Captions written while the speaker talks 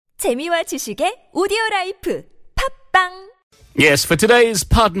재미와 지식의 오디오라이프 팝빵 Yes, for today's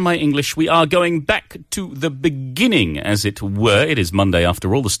Pardon My English, we are going back to the beginning, as it were. It is Monday,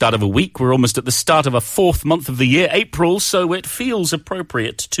 after all, the start of a week. We're almost at the start of a fourth month of the year, April, so it feels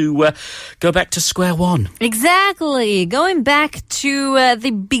appropriate to go back to square one. Exactly. Going back to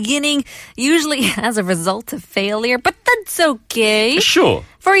the beginning, usually as a result of failure, but that's okay. Sure.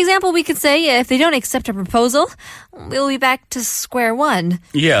 For example, we could say if they don't accept a proposal, we'll be back to square one.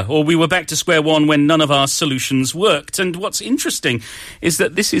 Yeah, or we were back to square one when none of our solutions worked. And what's interesting is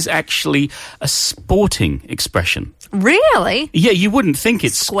that this is actually a sporting expression. Really? Yeah, you wouldn't think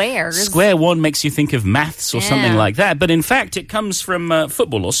it's... Squares. Square one makes you think of maths or something like that. But in fact, it comes from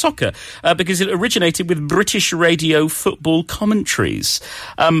football or soccer because it originated with British radio football commentaries.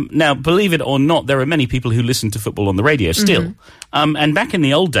 Now, believe it or not, there are many people who listen to football on the radio still. And back in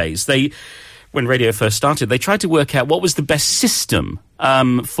the old days, when radio first started, they tried to work out what was the best system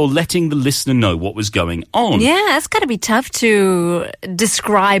for letting the listener know what was going on. Yeah, it's got to be tough to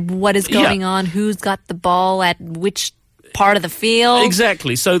describe what is going on, who's got the ball at which part of the field.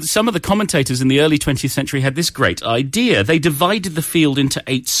 Exactly. So some of the commentators in the early 20th century had this great idea. They divided the field into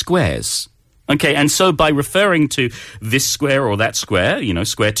 8 squares. Okay, and so by referring to this square or that square,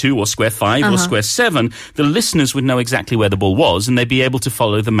 square 2 or square 5 or square 7, the listeners would know exactly where the ball was and they'd be able to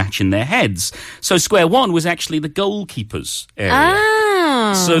follow the match in their heads. So square 1 was actually the goalkeeper's area.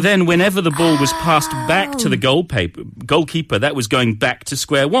 So then whenever the ball was passed back to the goalkeeper, that was going back to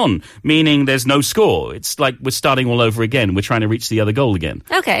square 1, meaning there's no score. It's like we're starting all over again. We're trying to reach the other goal again.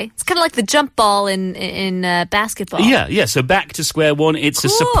 Okay. It's kind of like the jump ball in basketball. Yeah. So back to square 1. It's a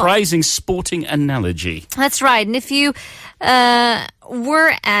surprising sporting analogy. That's right. And if you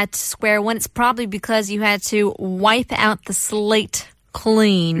were at square 1, it's probably because you had to wipe out the slate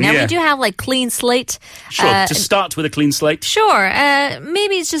clean. Now, we do have clean slate. Sure, to start with a clean slate. Sure.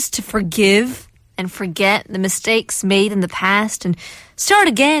 Maybe it's just to forgive and forget the mistakes made in the past and start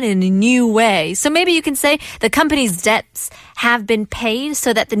again in a new way. So maybe you can say the company's debts have been paid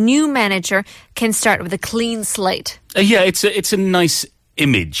so that the new manager can start with a clean slate. Yeah, it's a nice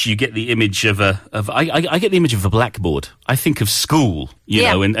image. You get the image of I get the image of a blackboard. I think of school, you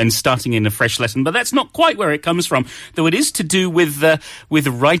know, and starting in a fresh lesson. But that's not quite where it comes from, though it is to do with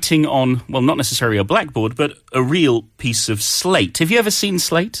writing on, well, not necessarily a blackboard, but a real piece of slate. Have you ever seen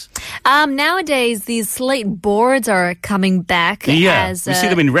slate? Nowadays, these slate boards are coming back as we see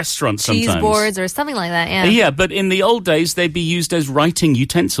them in restaurants cheese sometimes. Boards or something like that, Yeah, but in the old days, they'd be used as writing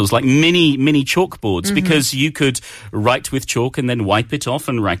utensils, like mini chalkboards, because you could write with chalk and then wipe it off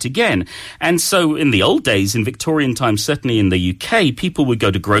and write again. And so in the old days, in Victorian times, certainly in the UK, people would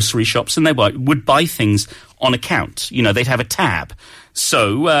go to grocery shops and they would buy things on account. They'd have a tab.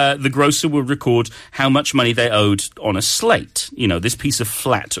 So the grocer would record how much money they owed on a slate, this piece of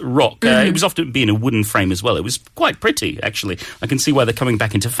flat rock. It was often in a wooden frame as well. It was quite pretty, actually. I can see why they're coming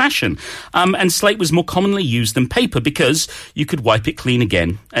back into fashion. And slate was more commonly used than paper because you could wipe it clean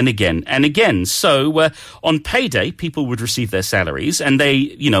again and again and again. So on payday, people would receive their salaries and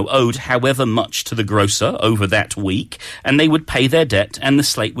they, owed however much to the grocer over that week, and they would pay their debt and the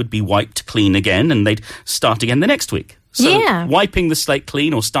slate would be wiped clean again and they'd start again the next week. So wiping the slate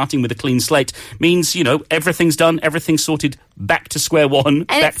clean or starting with a clean slate means, everything's done, everything's sorted, back to square one, and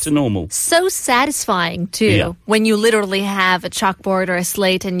back to normal. So satisfying, too, when you literally have a chalkboard or a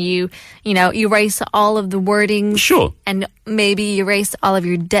slate and you erase all of the wording. Sure. And maybe erase all of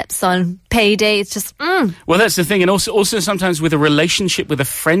your debts on payday. It's just, Well, that's the thing. And also sometimes with a relationship, with a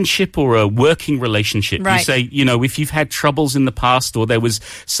friendship or a working relationship, you say, if you've had troubles in the past or there was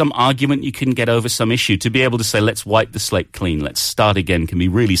some argument you couldn't get over some issue, to be able to say, let's wipe the slate clean, let's start again, can be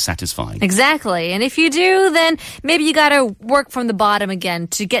really satisfying. Exactly. And if you do, then maybe you got to work from the bottom again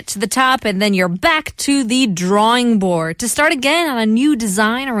to get to the top, and then you're back to the drawing board to start again on a new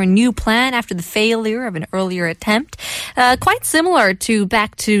design or a new plan after the failure of an earlier attempt. Quite similar to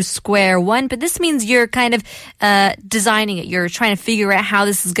back to square one, but this means you're kind of designing it. You're trying to figure out how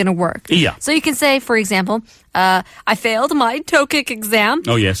this is going to work. Yeah. So you can say, for example, I failed my TOEIC exam.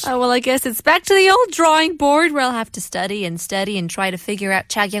 Oh, yes. Well, I guess it's back to the old drawing board where I'll have to study and try to figure out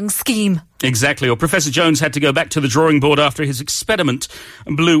Chagyung's scheme. Exactly. Or Professor Jones had to go back to the drawing board after his experiment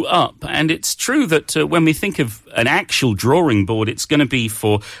blew up. And it's true that when we think of an actual drawing board, it's going to be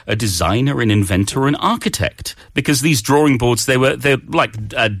for a designer, an inventor, an architect. Because these drawing boards, they're like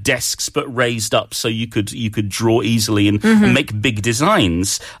desks but raised up so you could draw easily and make big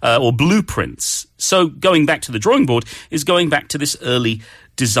designs or blueprints. So going back to the drawing board is going back to this early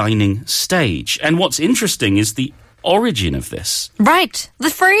designing stage. And what's interesting is the origin of this? Right. The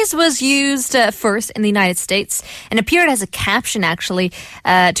phrase was used first in the United States and appeared as a caption, actually,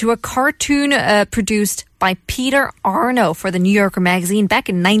 to a cartoon produced by Peter Arno for the New Yorker magazine back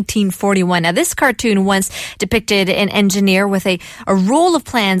in 1941. Now, this cartoon once depicted an engineer with a roll of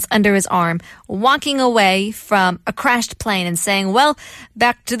plans under his arm, walking away from a crashed plane and saying, well,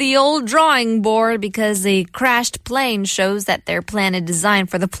 back to the old drawing board, because the crashed plane shows that their plan and design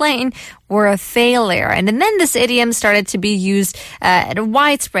for the plane were a failure. And then this idiom started to be used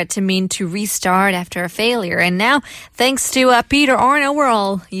widespread to mean to restart after a failure. And now, thanks to Peter Arno, we're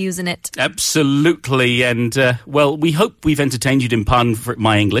all using it. Absolutely. And, well, we hope we've entertained you, in pardon for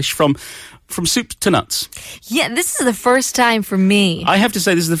my English, from soup to nuts. Yeah, this is the first time for me. I have to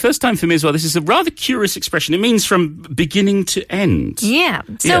say, this is the first time for me as well. This is a rather curious expression. It means from beginning to end. Yeah.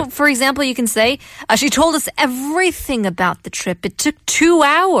 So, for example, you can say, she told us everything about the trip. It took 2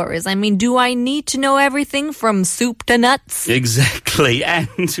 hours. I mean, do I need to know everything from soup to nuts? Exactly.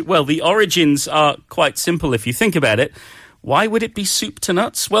 And, well, the origins are quite simple if you think about it. Why would it be soup to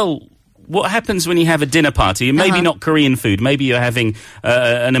nuts? Well, what happens when you have a dinner party, and maybe not Korean food, maybe you're having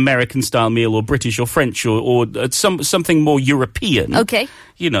an American-style meal or British or French or something more European. Okay.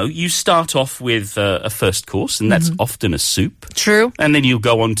 You know, you start off with a first course, and that's often a soup. True. And then you'll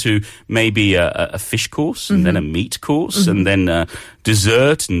go on to maybe a fish course, and then a meat course, and then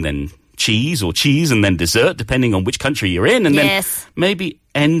dessert, and then cheese and then dessert, depending on which country you're in, and then maybe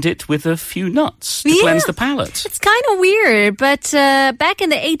end it with a few nuts to cleanse the palate. It's kind of weird, but back in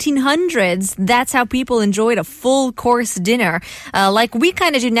the 1800s, that's how people enjoyed a full course dinner, like we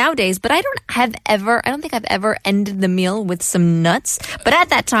kind of do nowadays. But I don't think I've ever ended the meal with some nuts. But at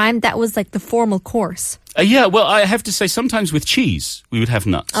that time, that was like the formal course. Yeah, well, I have to say, sometimes with cheese, we would have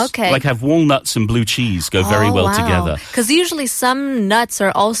nuts. Okay. Like have walnuts and blue cheese go very well together. Because usually some nuts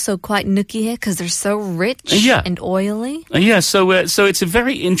are also quite nukihe because they're so rich and oily. Yeah, so it's a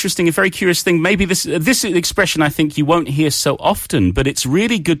very interesting, a very curious thing. Maybe this expression I think you won't hear so often, but it's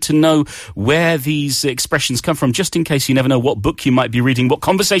really good to know where these expressions come from, just in case you never know what book you might be reading, what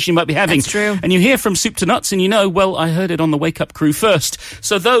conversation you might be having. That's true. And you hear from soup to nuts and you know, well, I heard it on the Wake Up Crew first.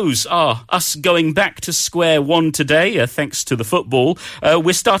 So those are us going back to square one today, thanks to the football.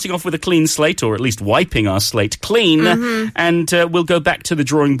 We're starting off with a clean slate, or at least wiping our slate clean, and we'll go back to the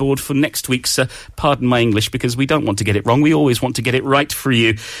drawing board for next week's, pardon my English, because we don't want to get it wrong. We always want to get it right for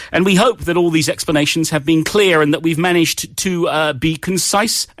you. And we hope that all these explanations have been clear and that we've managed to be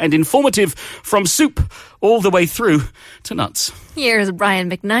concise and informative from soup all the way through to nuts. Here's Brian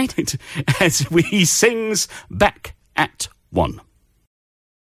McKnight As he sings Back at One.